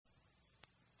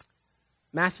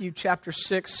Matthew chapter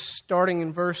 6, starting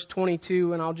in verse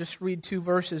 22, and I'll just read 2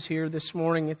 verses here this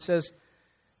morning. It says,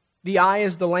 "The eye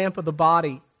is the lamp of the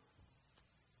body.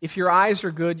 If your eyes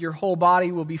are good, your whole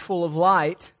body will be full of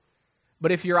light.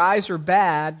 But if your eyes are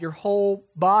bad, your whole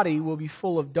body will be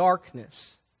full of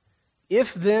darkness.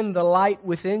 If then the light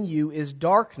within you is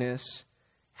darkness,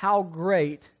 how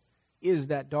great is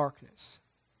that darkness?"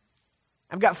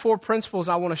 I've got 4 principles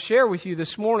I want to share with you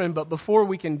this morning, but before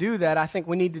we can do that, I think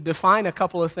we need to define a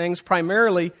couple of things.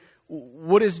 Primarily,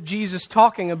 what is Jesus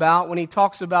talking about when He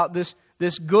talks about this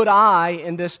good eye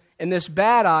and this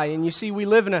bad eye? And you see, we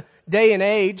live in a day and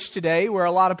age today where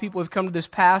a lot of people have come to this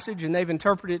passage and they've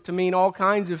interpreted it to mean all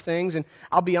kinds of things. And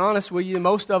I'll be honest with you,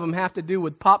 most of them have to do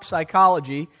with pop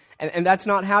psychology. And that's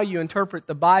not how you interpret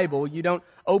the Bible. You don't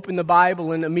open the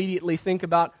Bible and immediately think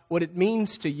about what it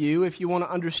means to you. If you want to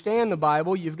understand the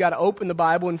Bible, you've got to open the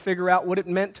Bible and figure out what it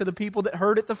meant to the people that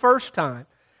heard it the first time.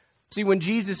 See, when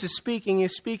Jesus is speaking,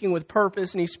 He's speaking with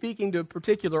purpose, and He's speaking to a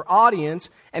particular audience.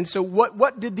 And so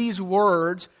what did these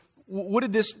words, what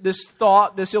did this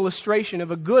thought, this illustration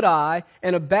of a good eye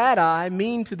and a bad eye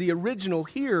mean to the original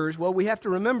hearers? Well, we have to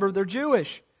remember they're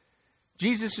Jewish.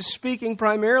 Jesus is speaking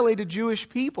primarily to Jewish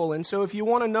people, and so if you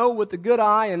want to know what the good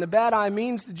eye and the bad eye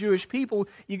means to Jewish people,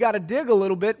 you got to dig a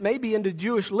little bit, maybe into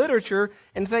Jewish literature,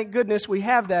 and thank goodness we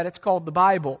have that. It's called the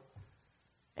Bible.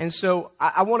 And so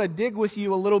I want to dig with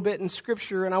you a little bit in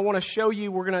Scripture, and I want to show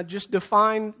you, we're going to just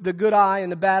define the good eye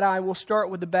and the bad eye. We'll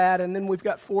start with the bad, and then we've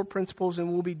got 4 principles,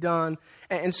 and we'll be done.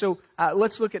 And so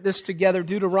let's look at this together.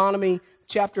 Deuteronomy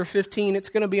chapter 15. It's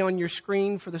going to be on your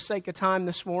screen for the sake of time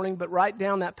this morning, but write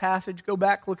down that passage. Go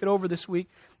back, look it over this week.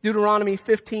 Deuteronomy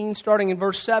 15, starting in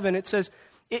verse 7, it says,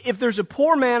 "If there's a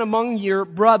poor man among your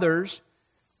brothers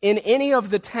in any of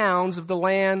the towns of the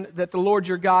land that the Lord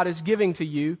your God is giving to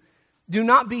you, do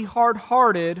not be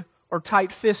hard-hearted or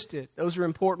tight-fisted." Those are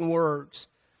important words.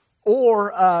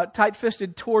 Or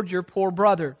tight-fisted toward your poor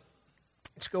brother.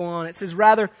 Let's go on. It says,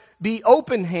 "Rather, be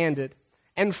open-handed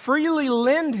and freely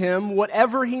lend him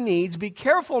whatever he needs. Be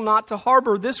careful not to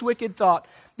harbor this wicked thought.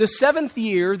 The 7th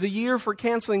year, the year for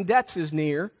canceling debts, is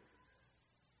near,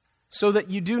 so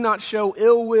that you do not show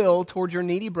ill will toward your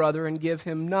needy brother and give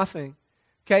him nothing."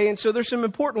 Okay, and so there's some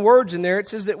important words in there. It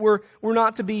says that we're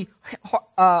not to be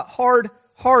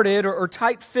hard-hearted or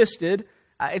tight-fisted.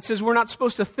 It says we're not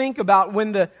supposed to think about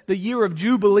when the year of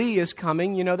Jubilee is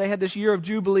coming. You know, they had this year of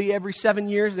Jubilee every 7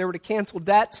 years. They were to cancel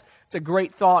debts. It's a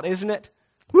great thought, isn't it?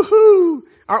 Woohoo!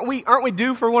 Aren't we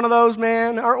due for one of those,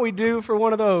 man? Aren't we due for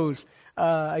one of those?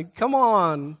 Come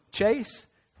on, Chase.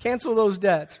 Cancel those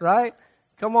debts, right?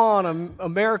 Come on,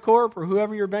 AmeriCorp or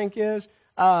whoever your bank is.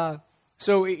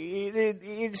 So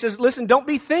it says, listen, don't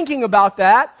be thinking about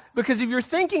that, because if you're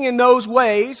thinking in those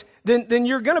ways, then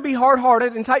you're going to be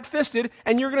hard-hearted and tight-fisted,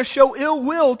 and you're going to show ill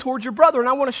will towards your brother. And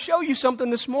I want to show you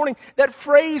something this morning. That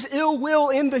phrase, ill will,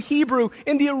 in the Hebrew,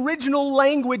 in the original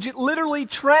language, it literally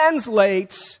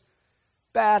translates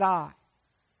bad eye.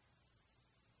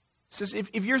 It says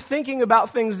if you're thinking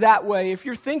about things that way, if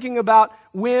you're thinking about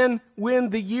when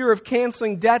the year of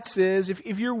canceling debts is,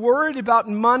 if you're worried about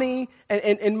money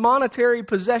and monetary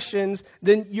possessions,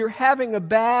 then you're having a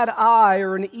bad eye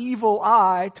or an evil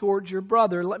eye towards your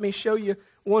brother. Let me show you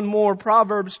one more.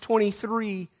 Proverbs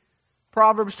 23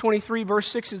 verse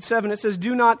 6 and 7. It says,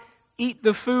 "Do not eat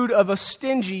the food of a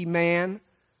stingy man.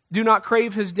 Do not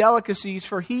crave his delicacies,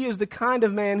 for he is the kind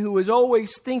of man who is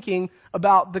always thinking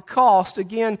about the cost."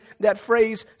 Again, that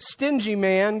phrase, stingy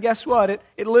man, guess what?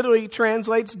 It literally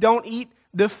translates, don't eat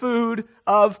the food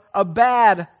of a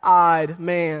bad-eyed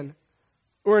man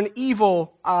or an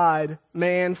evil-eyed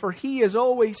man, for he is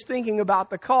always thinking about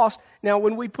the cost. Now,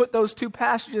 when we put those 2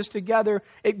 passages together,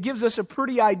 it gives us a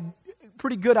pretty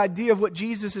good idea of what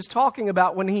Jesus is talking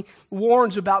about when He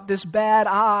warns about this bad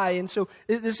eye. And so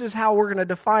this is how we're going to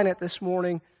define it this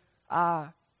morning.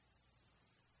 All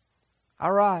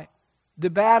right.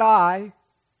 The bad eye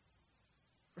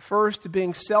refers to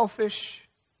being selfish,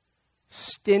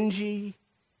 stingy,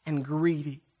 and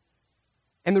greedy.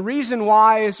 And the reason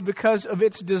why is because of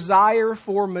its desire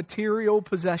for material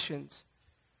possessions.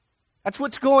 That's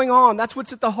what's going on. That's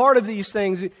what's at the heart of these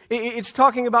things. It's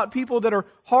talking about people that are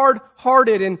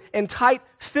hard-hearted and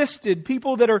tight-fisted,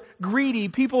 people that are greedy,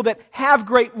 people that have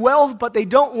great wealth, but they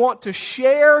don't want to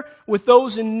share with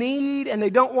those in need, and they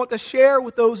don't want to share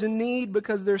with those in need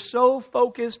because they're so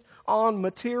focused on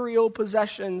material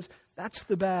possessions. That's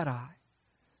the bad eye.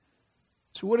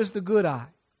 So what is the good eye?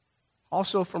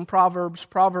 Also from Proverbs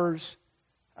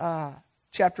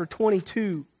chapter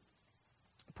 22.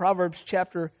 Proverbs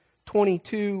chapter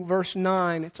 22, verse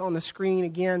 9. It's on the screen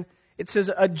again. It says,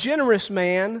 "A generous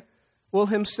man will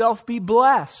himself be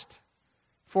blessed,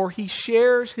 for he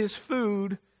shares his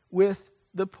food with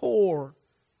the poor.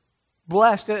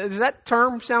 Blessed. Does that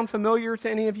term sound familiar to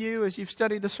any of you as you've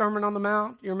studied the Sermon on the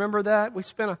Mount? You remember that? We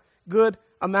spent a good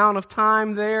amount of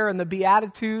time there in the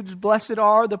Beatitudes. Blessed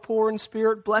are the poor in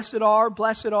spirit. Blessed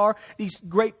are these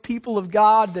great people of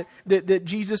God that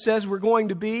Jesus says we're going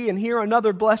to be. And here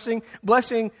another blessing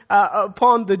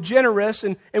upon the generous.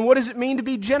 And what does it mean to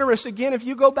be generous? Again, if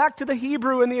you go back to the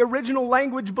Hebrew in the original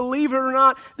language, believe it or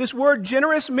not, this word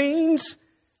generous means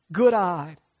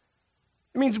good-eyed.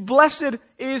 It means blessed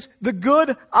is the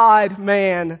good-eyed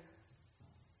man.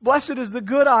 Blessed is the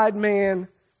good-eyed man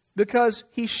because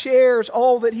he shares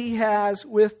all that he has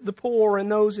with the poor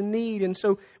and those in need. And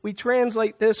so we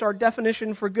translate this, our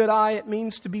definition for good-eye, it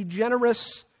means to be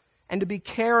generous and to be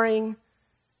caring.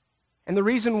 And the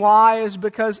reason why is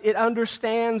because it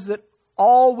understands that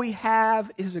all we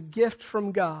have is a gift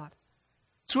from God.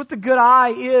 That's what the good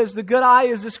eye is. The good eye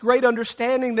is this great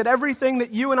understanding that everything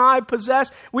that you and I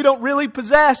possess, we don't really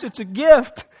possess. It's a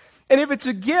gift. And if it's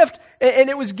a gift and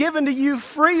it was given to you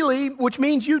freely, which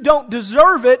means you don't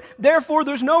deserve it, therefore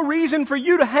there's no reason for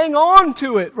you to hang on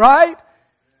to it, right?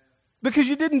 Because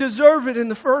you didn't deserve it in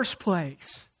the first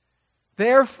place.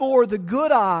 Therefore, the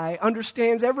good eye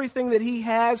understands everything that he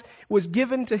has was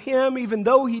given to him, even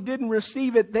though he didn't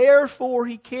receive it. Therefore,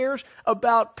 he cares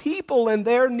about people and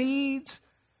their needs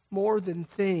more than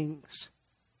things,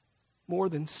 more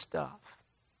than stuff.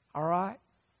 All right?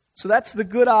 So that's the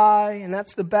good eye and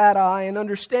that's the bad eye. And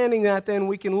understanding that, then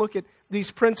we can look at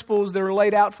these principles that are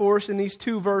laid out for us in these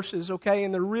two verses, okay?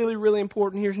 And they're really, really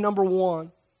important. Here's number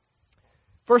one.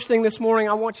 First thing this morning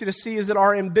I want you to see is that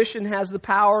our ambition has the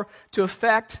power to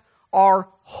affect our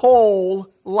whole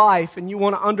life. And you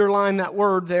want to underline that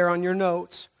word there on your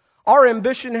notes. Our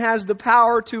ambition has the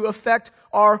power to affect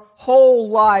our whole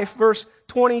life. Verse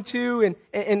 22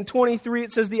 and 23,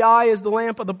 it says, the eye is the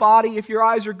lamp of the body. If your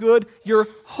eyes are good, your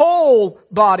whole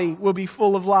body will be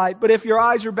full of light. But if your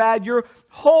eyes are bad, your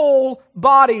whole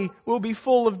body will be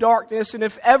full of darkness. And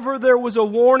if ever there was a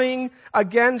warning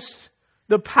against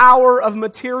the power of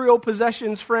material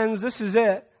possessions, friends, this is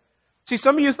it. See,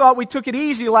 some of you thought we took it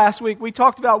easy last week. We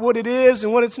talked about what it is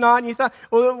and what it's not. And you thought,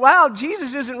 well, wow,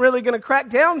 Jesus isn't really going to crack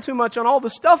down too much on all the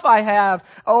stuff I have.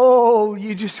 Oh,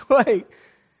 you just wait.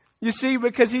 You see,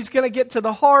 because He's going to get to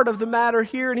the heart of the matter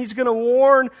here, and He's going to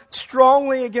warn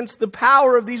strongly against the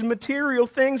power of these material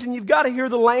things. And you've got to hear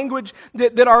the language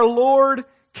that our Lord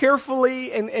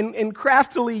carefully and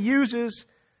craftily uses.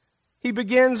 He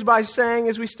begins by saying,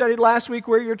 as we studied last week,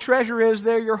 where your treasure is,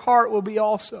 there your heart will be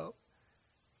also.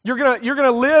 You're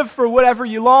gonna live for whatever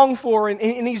you long for,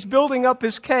 and He's building up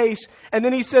His case. And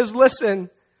then He says, listen,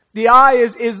 the eye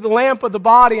is the lamp of the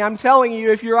body. I'm telling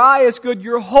you, if your eye is good,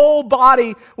 your whole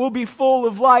body will be full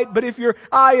of light. But if your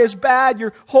eye is bad,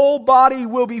 your whole body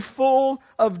will be full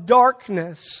of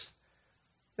darkness.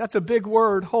 That's a big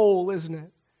word, whole, isn't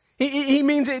it? He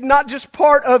means it not just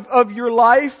part of your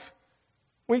life.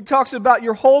 When He talks about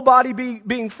your whole body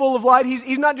being full of light,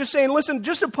 He's not just saying, listen,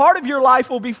 just a part of your life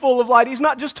will be full of light. He's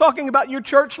not just talking about your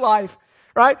church life,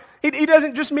 right? He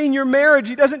doesn't just mean your marriage.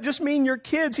 He doesn't just mean your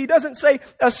kids. He doesn't say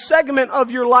a segment of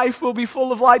your life will be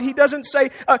full of light. He doesn't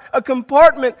say a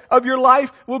compartment of your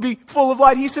life will be full of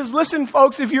light. He says, listen,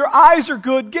 folks, if your eyes are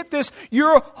good, get this,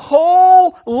 your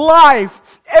whole life,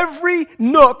 every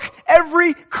nook,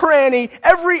 every cranny,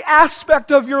 every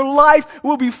aspect of your life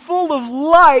will be full of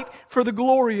light for the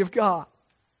glory of God.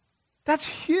 That's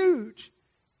huge.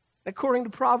 According to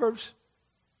Proverbs,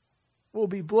 we'll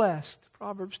be blessed.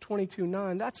 Proverbs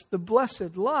 22:9. That's the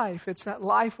blessed life. It's that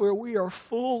life where we are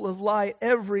full of light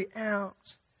every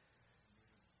ounce.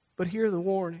 But hear the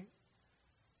warning.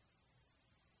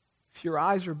 If your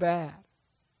eyes are bad,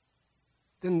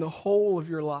 then the whole of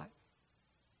your life,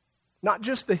 not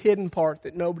just the hidden part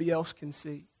that nobody else can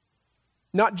see,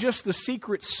 not just the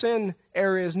secret sin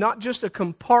areas, not just a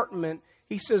compartment.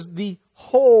 He says the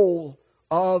whole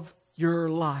of your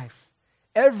life.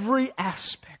 Every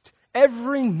aspect,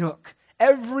 every nook,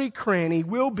 every cranny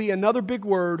will be, another big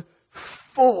word,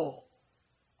 full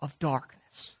of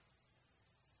darkness.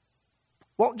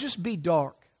 Won't just be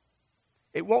dark.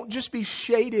 It won't just be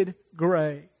shaded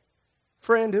gray.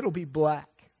 Friend, it'll be black.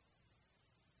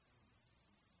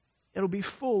 It'll be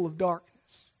full of darkness.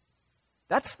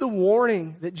 That's the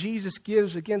warning that Jesus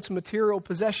gives against material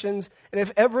possessions. And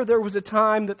if ever there was a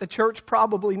time that the church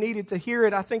probably needed to hear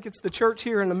it, I think it's the church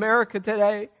here in America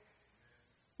today.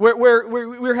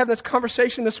 We're having this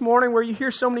conversation this morning where you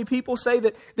hear so many people say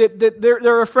that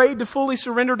they're afraid to fully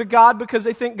surrender to God because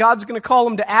they think God's going to call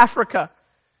them to Africa.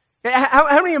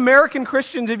 How many American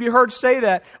Christians have you heard say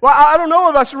that? Well, I don't know.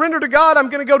 If I surrender to God, I'm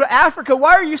going to go to Africa.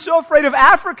 Why are you so afraid of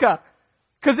Africa?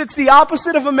 Because it's the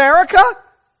opposite of America?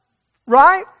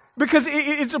 Right? Because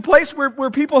it's a place where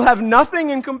people have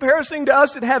nothing in comparison to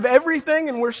us that have everything,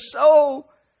 and we're so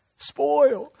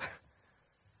spoiled.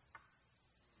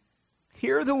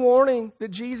 Hear the warning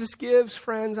that Jesus gives,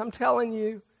 friends. I'm telling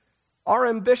you, our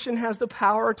ambition has the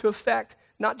power to affect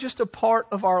not just a part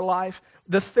of our life.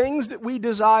 The things that we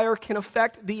desire can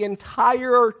affect the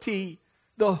entirety,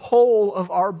 the whole of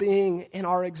our being and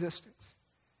our existence.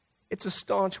 It's a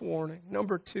staunch warning.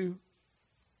 Number 2,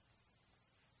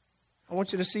 I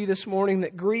want you to see this morning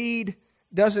that greed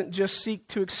doesn't just seek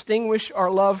to extinguish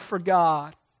our love for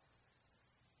God.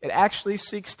 It actually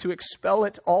seeks to expel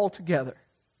it altogether.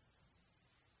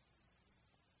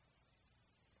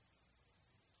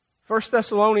 1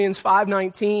 Thessalonians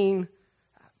 5:19,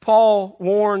 Paul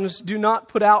warns, do not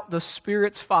put out the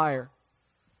Spirit's fire.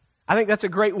 I think that's a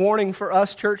great warning for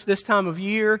us, church, this time of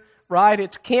year, right?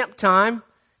 It's camp time.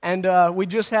 And we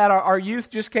just had our youth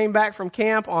just came back from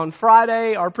camp on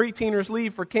Friday. Our pre-teeners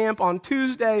leave for camp on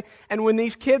Tuesday. And when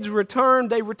these kids return,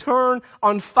 they return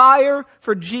on fire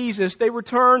for Jesus. They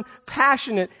return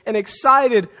passionate and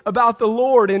excited about the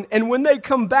Lord. And when they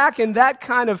come back in that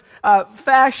kind of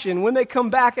fashion, when they come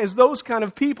back as those kind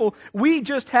of people, we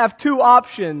just have 2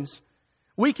 options.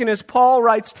 We can, as Paul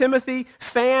writes Timothy,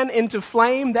 fan into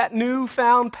flame that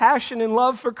newfound passion and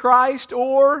love for Christ,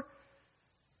 or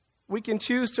we can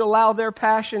choose to allow their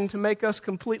passion to make us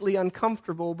completely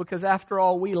uncomfortable because, after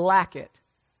all, we lack it.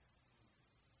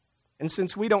 And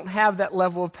since we don't have that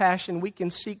level of passion, we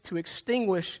can seek to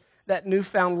extinguish that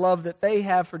newfound love that they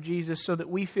have for Jesus so that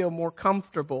we feel more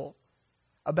comfortable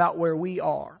about where we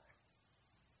are.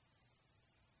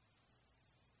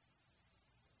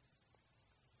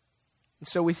 And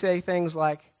so we say things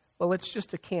like, well, it's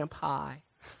just a camp high.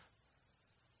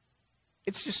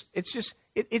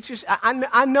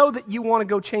 I know that you want to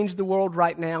go change the world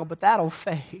right now, but that'll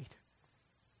fade.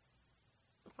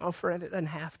 Oh, friend, it doesn't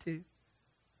have to.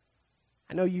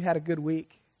 I know you had a good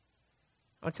week.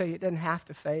 I'll tell you, it doesn't have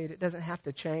to fade. It doesn't have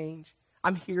to change.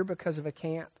 I'm here because of a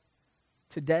camp.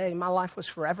 Today, my life was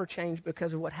forever changed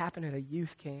because of what happened at a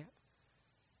youth camp.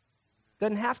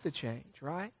 Doesn't have to change,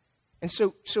 right? And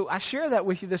so I share that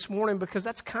with you this morning because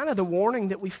that's kind of the warning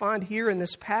that we find here in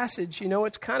this passage. You know,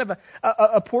 it's kind of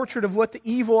a portrait of what the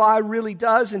evil eye really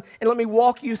does. And let me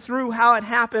walk you through how it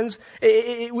happens.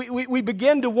 We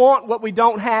begin to want what we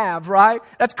don't have, right?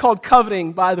 That's called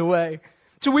coveting, by the way.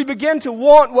 So we begin to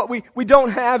want what we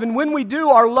don't have, and when we do,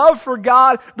 our love for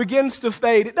God begins to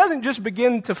fade. It doesn't just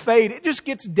begin to fade, it just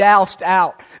gets doused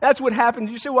out. That's what happens.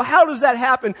 You say, well, how does that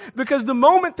happen? Because the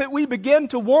moment that we begin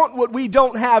to want what we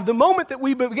don't have, the moment that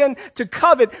we begin to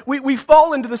covet, we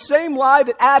fall into the same lie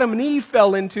that Adam and Eve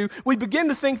fell into. We begin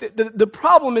to think that the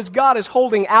problem is God is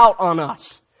holding out on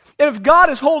us. And if God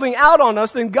is holding out on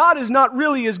us, then God is not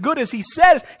really as good as He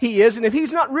says He is. And if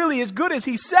He's not really as good as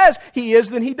He says He is,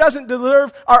 then He doesn't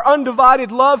deserve our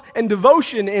undivided love and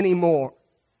devotion anymore.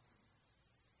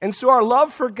 And so our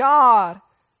love for God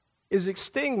is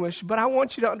extinguished. But I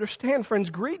want you to understand, friends,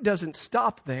 greed doesn't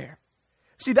stop there.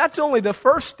 See, that's only the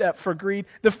first step for greed.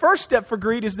 The first step for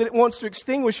greed is that it wants to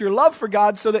extinguish your love for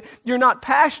God so that you're not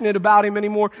passionate about Him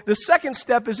anymore. The second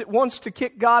step is it wants to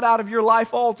kick God out of your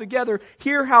life altogether.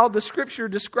 Hear how the Scripture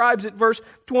describes it, verse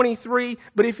 23.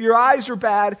 But if your eyes are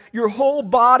bad, your whole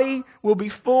body will be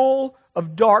full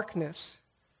of darkness.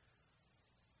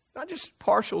 Not just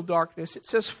partial darkness. It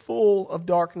says full of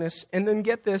darkness. And then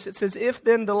get this. It says, if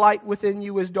then the light within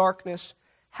you is darkness,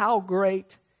 how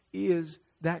great is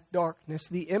that darkness.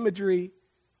 The imagery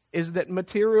is that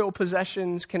material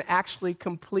possessions can actually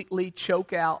completely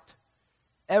choke out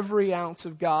every ounce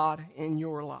of God in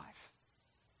your life,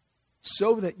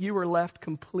 so that you are left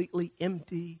completely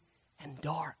empty and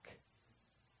dark,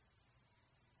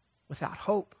 without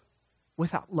hope,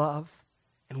 without love,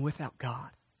 and without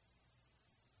God.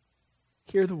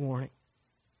 Hear the warning.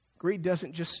 Greed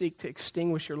doesn't just seek to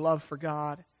extinguish your love for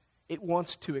God. It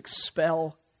wants to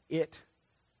expel it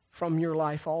from your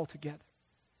life altogether.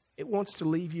 It wants to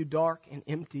leave you dark and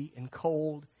empty and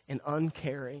cold and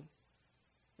uncaring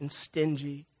and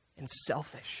stingy and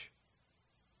selfish.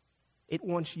 It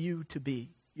wants you to be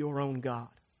your own God.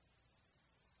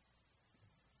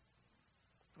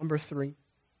 Number 3.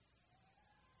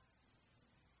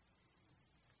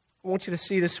 I want you to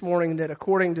see this morning that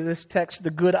according to this text, the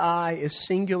good eye is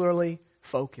singularly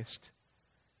focused.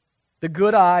 The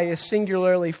good eye is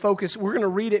singularly focused. We're going to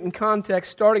read it in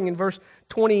context, starting in verse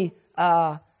 20.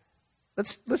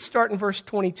 Let's start in verse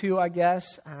 22, I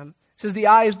guess. It It says the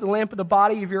eye is the lamp of the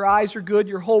body. If your eyes are good,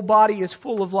 your whole body is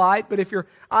full of light. But if your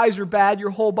eyes are bad, your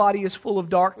whole body is full of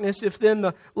darkness. If then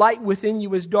the light within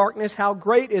you is darkness, how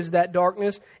great is that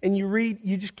darkness? And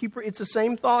it's the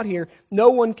same thought here. No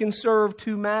one can serve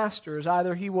two masters.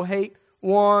 Either he will hate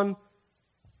one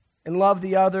and love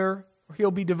the other, or he'll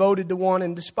be devoted to one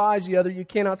and despise the other. You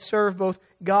cannot serve both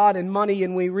God and money.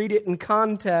 And we read it in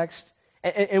context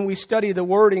and we study the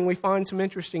wording. We find some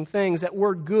interesting things. That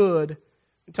word good,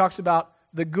 it talks about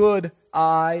the good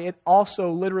eye. It also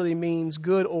literally means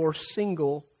good or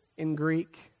single in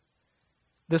Greek.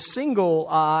 The single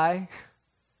eye,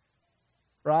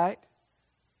 right?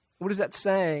 What is that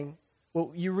saying?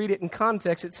 Well, you read it in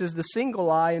context. It says the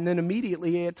single eye, and then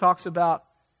immediately it talks about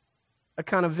a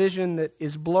kind of vision that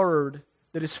is blurred,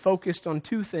 that is focused on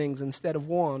two things instead of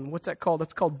one. What's that called?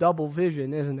 That's called double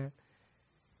vision, isn't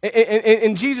it?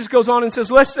 And Jesus goes on and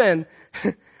says, listen,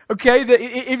 okay,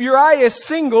 if your eye is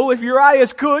single, if your eye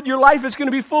is good, your life is going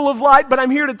to be full of light. But I'm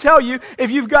here to tell you,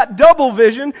 if you've got double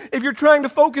vision, if you're trying to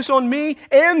focus on me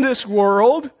and this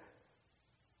world,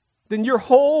 then your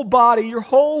whole body, your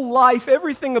whole life,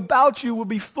 everything about you will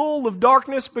be full of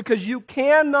darkness, because you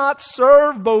cannot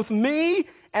serve both me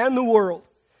and the world.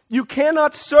 You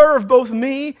cannot serve both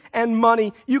me and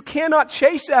money. You cannot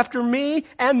chase after me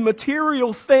and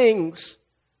material things.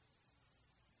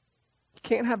 You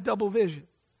can't have double vision.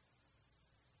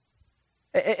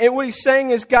 And what he's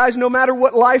saying is, guys, no matter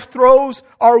what life throws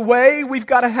our way, we've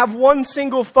got to have one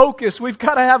single focus. We've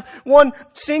got to have one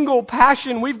single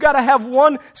passion. We've got to have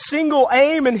one single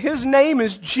aim, and His name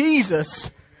is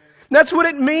Jesus. And that's what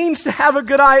it means to have a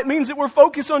good eye. It means that we're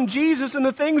focused on Jesus and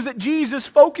the things that Jesus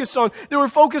focused on. That we're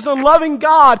focused on loving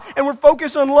God, and we're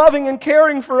focused on loving and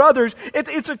caring for others.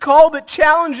 It's a call that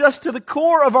challenges us to the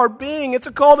core of our being. It's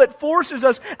a call that forces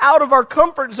us out of our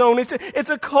comfort zone. It's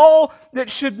a call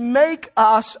that should make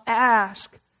us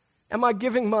ask, am I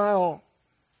giving my all?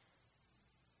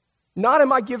 Not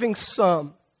am I giving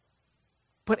some,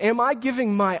 but am I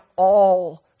giving my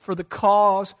all for the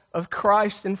cause of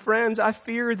Christ? And friends, I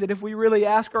fear that if we really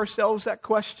ask ourselves that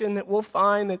question, that we'll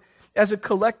find that as a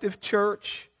collective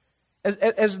church,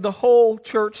 as the whole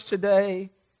church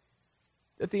today,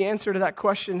 that the answer to that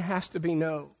question has to be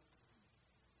no.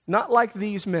 Not like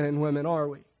these men and women, are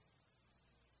we?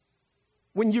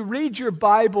 When you read your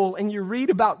Bible and you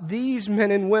read about these men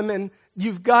and women,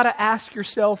 you've got to ask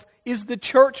yourself, is the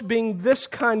church being this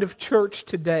kind of church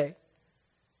today?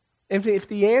 If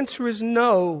the answer is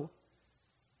no,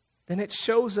 then it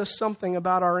shows us something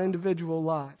about our individual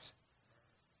lives,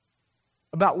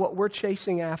 about what we're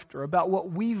chasing after, about what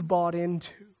we've bought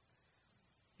into.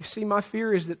 You see, my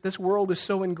fear is that this world is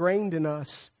so ingrained in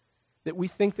us that we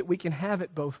think that we can have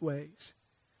it both ways.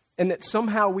 And that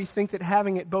somehow we think that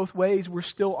having it both ways, we're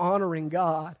still honoring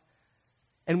God.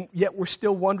 And yet we're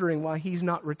still wondering why He's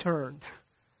not returned.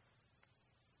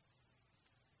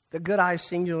 The good eye is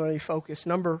singularly focused.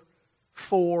 Number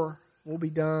 4, we'll be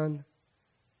done.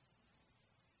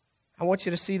 I want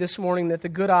you to see this morning that the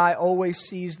good eye always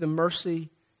sees the mercy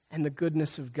and the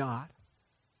goodness of God.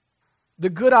 The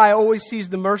good eye always sees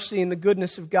the mercy and the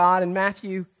goodness of God. In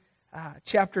Matthew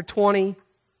chapter 20,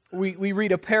 we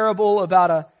read a parable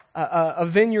about a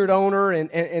vineyard owner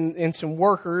and some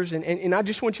workers. And I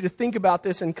just want you to think about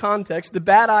this in context. The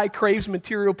bad eye craves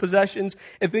material possessions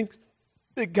and thinks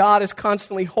that God is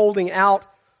constantly holding out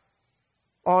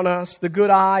on us. The good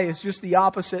eye is just the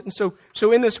opposite. And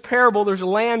so in this parable, there's a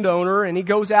landowner, and he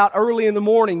goes out early in the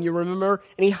morning, you remember,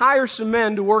 and he hires some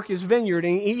men to work his vineyard.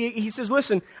 And he says,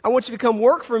 listen, I want you to come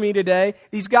work for me today.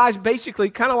 These guys basically,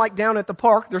 kind of like down at the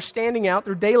park, they're standing out,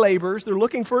 they're day laborers, they're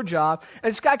looking for a job.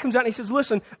 And this guy comes out and he says,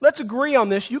 listen, let's agree on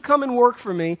this. You come and work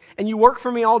for me, and you work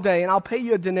for me all day, and I'll pay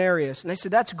you a denarius. And they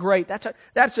said, that's great.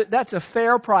 That's a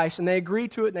fair price. And they agree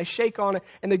to it, and they shake on it,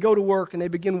 and they go to work, and they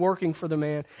begin working for the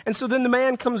man. And so then the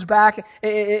man comes back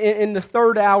in the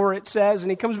third hour, it says, and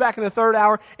he comes back in the third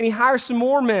hour and he hires some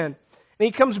more men. And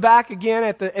he comes back again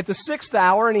at the sixth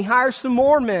hour and he hires some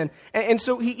more men. And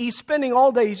so he's spending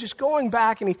all day, he's just going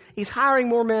back and he's hiring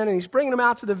more men and he's bringing them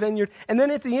out to the vineyard. And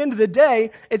then at the end of the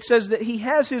day, it says that he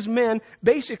has his men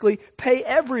basically pay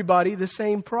everybody the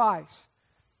same price.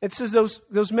 It says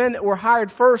those men that were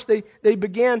hired first, they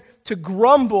began to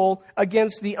grumble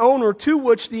against the owner, to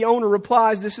which the owner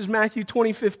replies, this is Matthew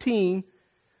 20:15,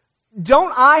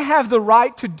 don't I have the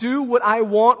right to do what I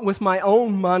want with my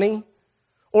own money?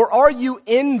 Or are you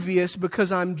envious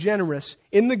because I'm generous?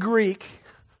 In the Greek,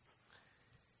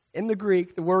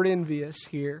 the word envious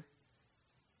here,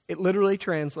 it literally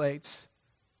translates,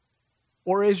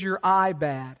 or is your eye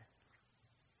bad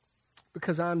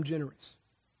because I'm generous?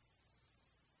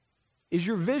 Is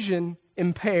your vision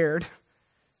impaired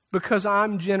because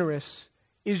I'm generous?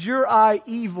 Is your eye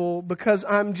evil because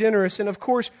I'm generous? And of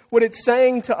course, what it's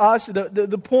saying to us,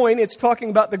 the point, it's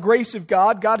talking about the grace of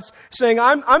God. God's saying,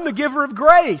 I'm the giver of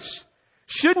grace.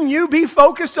 Shouldn't you be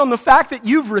focused on the fact that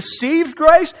you've received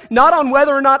grace, not on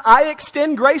whether or not I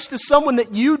extend grace to someone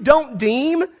that you don't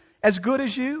deem as good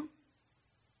as you?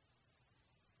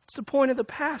 That's the point of the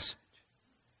passage.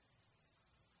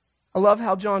 I love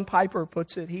how John Piper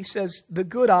puts it. He says, the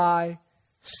good eye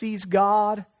sees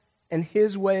God and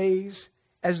His ways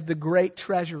as the great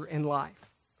treasure in life,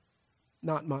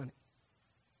 not money.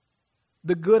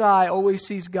 The good eye always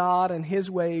sees God and His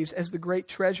ways as the great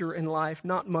treasure in life,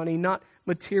 not money, not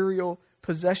material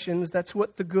possessions. That's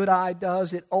what the good eye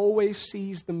does. It always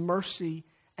sees the mercy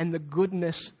and the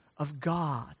goodness of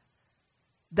God.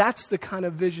 That's the kind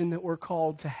of vision that we're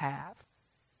called to have.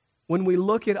 When we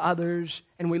look at others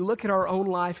and we look at our own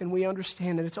life and we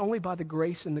understand that it's only by the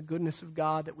grace and the goodness of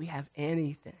God that we have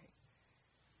anything,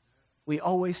 we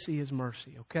always see His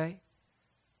mercy, okay?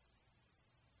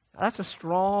 Now, that's a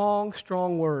strong,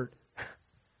 strong word.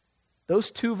 Those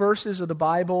 2 verses of the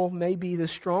Bible may be the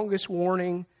strongest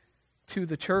warning to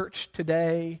the church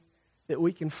today that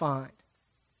we can find.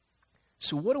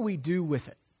 So what do we do with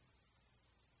it?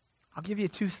 I'll give you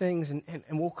 2 things and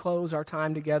we'll close our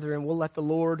time together and we'll let the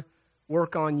Lord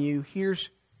work on you. Here's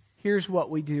what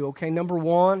we do, okay? Number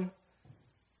 1,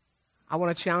 I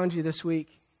want to challenge you this week.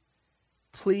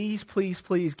 Please, please,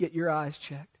 please get your eyes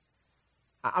checked.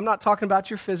 I'm not talking about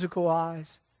your physical eyes.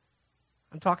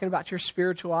 I'm talking about your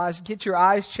spiritual eyes. Get your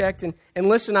eyes checked. And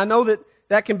listen, I know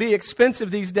that can be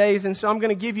expensive these days, and so I'm going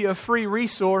to give you a free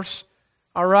resource.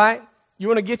 All right? You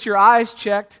want to get your eyes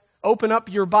checked? Open up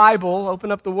your Bible.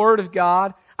 Open up the Word of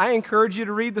God. I encourage you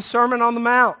to read the Sermon on the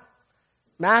Mount.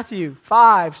 Matthew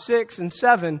 5, 6, and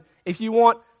 7. If you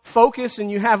want focus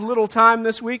and you have little time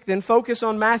this week, then focus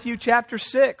on Matthew chapter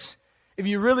 6. If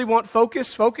you really want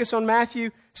focus on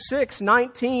Matthew 6,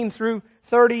 19 through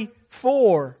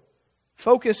 34.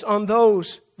 Focus on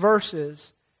those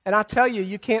verses. And I tell you,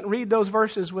 you can't read those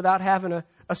verses without having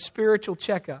a spiritual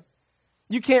checkup.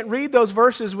 You can't read those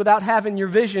verses without having your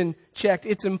vision checked.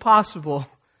 It's impossible.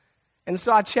 And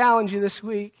so I challenge you this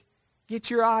week, get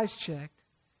your eyes checked.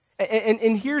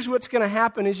 And here's what's going to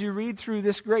happen as you read through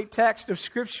this great text of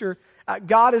Scripture.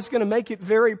 God is going to make it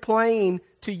very plain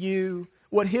to you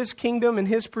what His kingdom and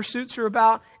His pursuits are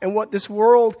about and what this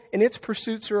world and its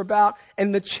pursuits are about.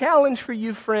 And the challenge for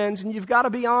you, friends, and you've got to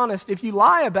be honest, if you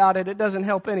lie about it, it doesn't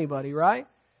help anybody, right?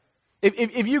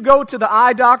 If you go to the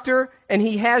eye doctor and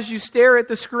he has you stare at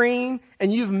the screen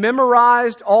and you've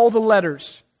memorized all the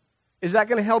letters, is that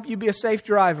going to help you be a safe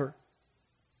driver?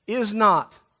 Is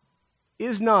not,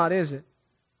 is it?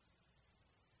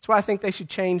 That's why I think they should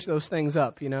change those things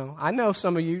up, you know. I know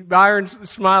some of you, Byron's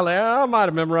smiling, I might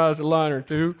have memorized a line or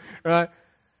two, right?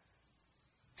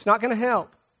 It's not going to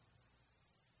help.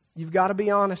 You've got to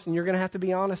be honest, and you're going to have to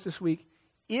be honest this week.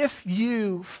 If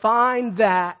you find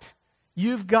that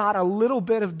you've got a little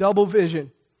bit of double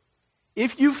vision,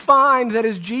 if you find that,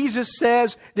 as Jesus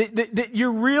says, that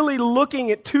you're really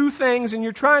looking at 2 things and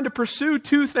you're trying to pursue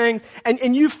 2 things,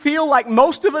 and you feel like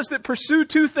most of us that pursue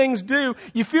 2 things do,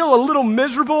 you feel a little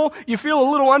miserable, you feel a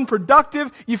little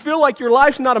unproductive, you feel like your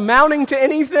life's not amounting to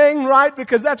anything, right?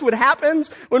 Because that's what happens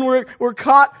when we're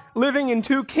caught living in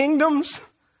 2 kingdoms.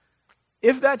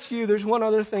 If that's you, there's one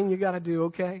other thing you got to do,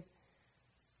 okay?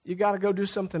 You got to go do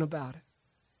something about it.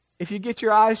 If you get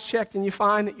your eyes checked and you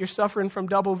find that you're suffering from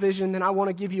double vision, then I want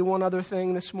to give you one other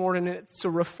thing this morning, and it's a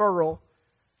referral.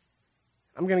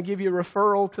 I'm going to give you a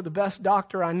referral to the best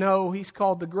doctor I know. He's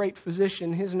called the Great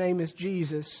Physician. His name is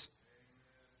Jesus.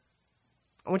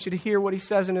 I want you to hear what He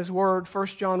says in His Word, 1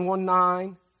 John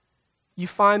 1:9. You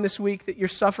find this week that you're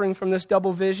suffering from this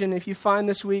double vision, if you find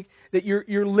this week that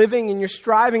you're living and you're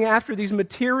striving after these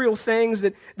material things,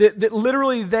 that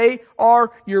literally they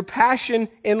are your passion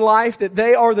in life, that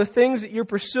they are the things that you're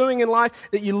pursuing in life,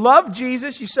 that you love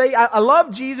Jesus, you say, I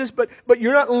love Jesus, but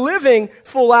you're not living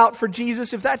full out for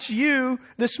Jesus. If that's you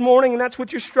this morning and that's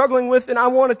what you're struggling with, then I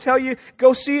want to tell you,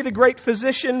 go see the Great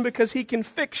Physician because He can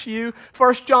fix you.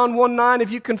 1 John 1:9,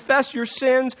 if you confess your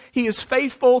sins, He is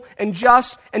faithful and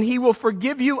just, and He will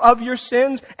forgive you of your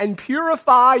sins and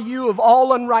purify you of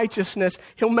all unrighteousness.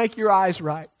 He'll make your eyes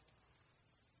right.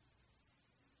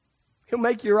 He'll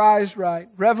make your eyes right.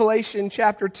 Revelation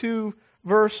chapter 2,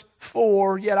 verse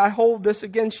 4. Yet I hold this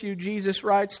against you, Jesus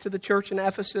writes to the church in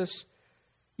Ephesus.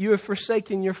 You have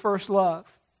forsaken your first love.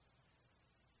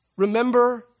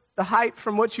 Remember the height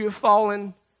from which you have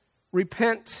fallen.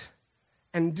 Repent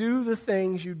and do the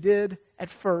things you did at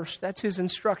first. That's His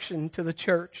instruction to the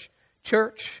church.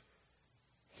 Church,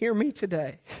 hear me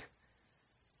today.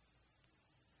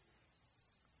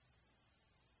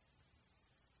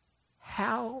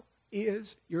 How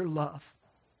is your love?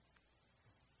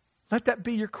 Let that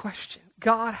be your question.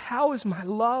 God, how is my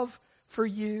love for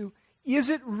you? Is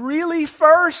it really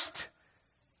first?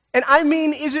 And I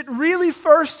mean, is it really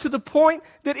first to the point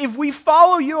that if we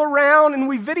follow you around and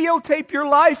we videotape your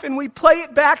life and we play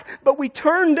it back, but we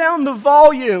turn down the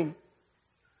volume,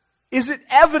 is it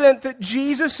evident that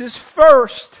Jesus is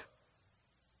first?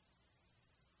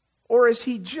 Or is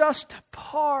He just a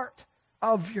part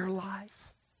of your life?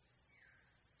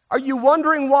 Are you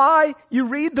wondering why you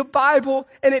read the Bible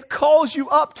and it calls you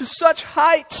up to such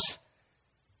heights,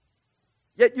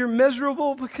 yet you're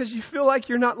miserable because you feel like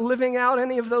you're not living out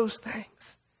any of those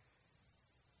things?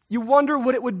 You wonder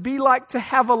what it would be like to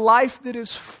have a life that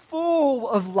is full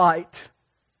of light.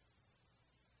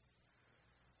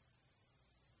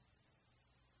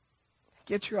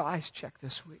 Get your eyes checked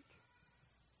this week.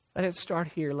 Let it start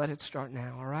here. Let it start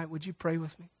now. All right? Would you pray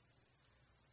with me?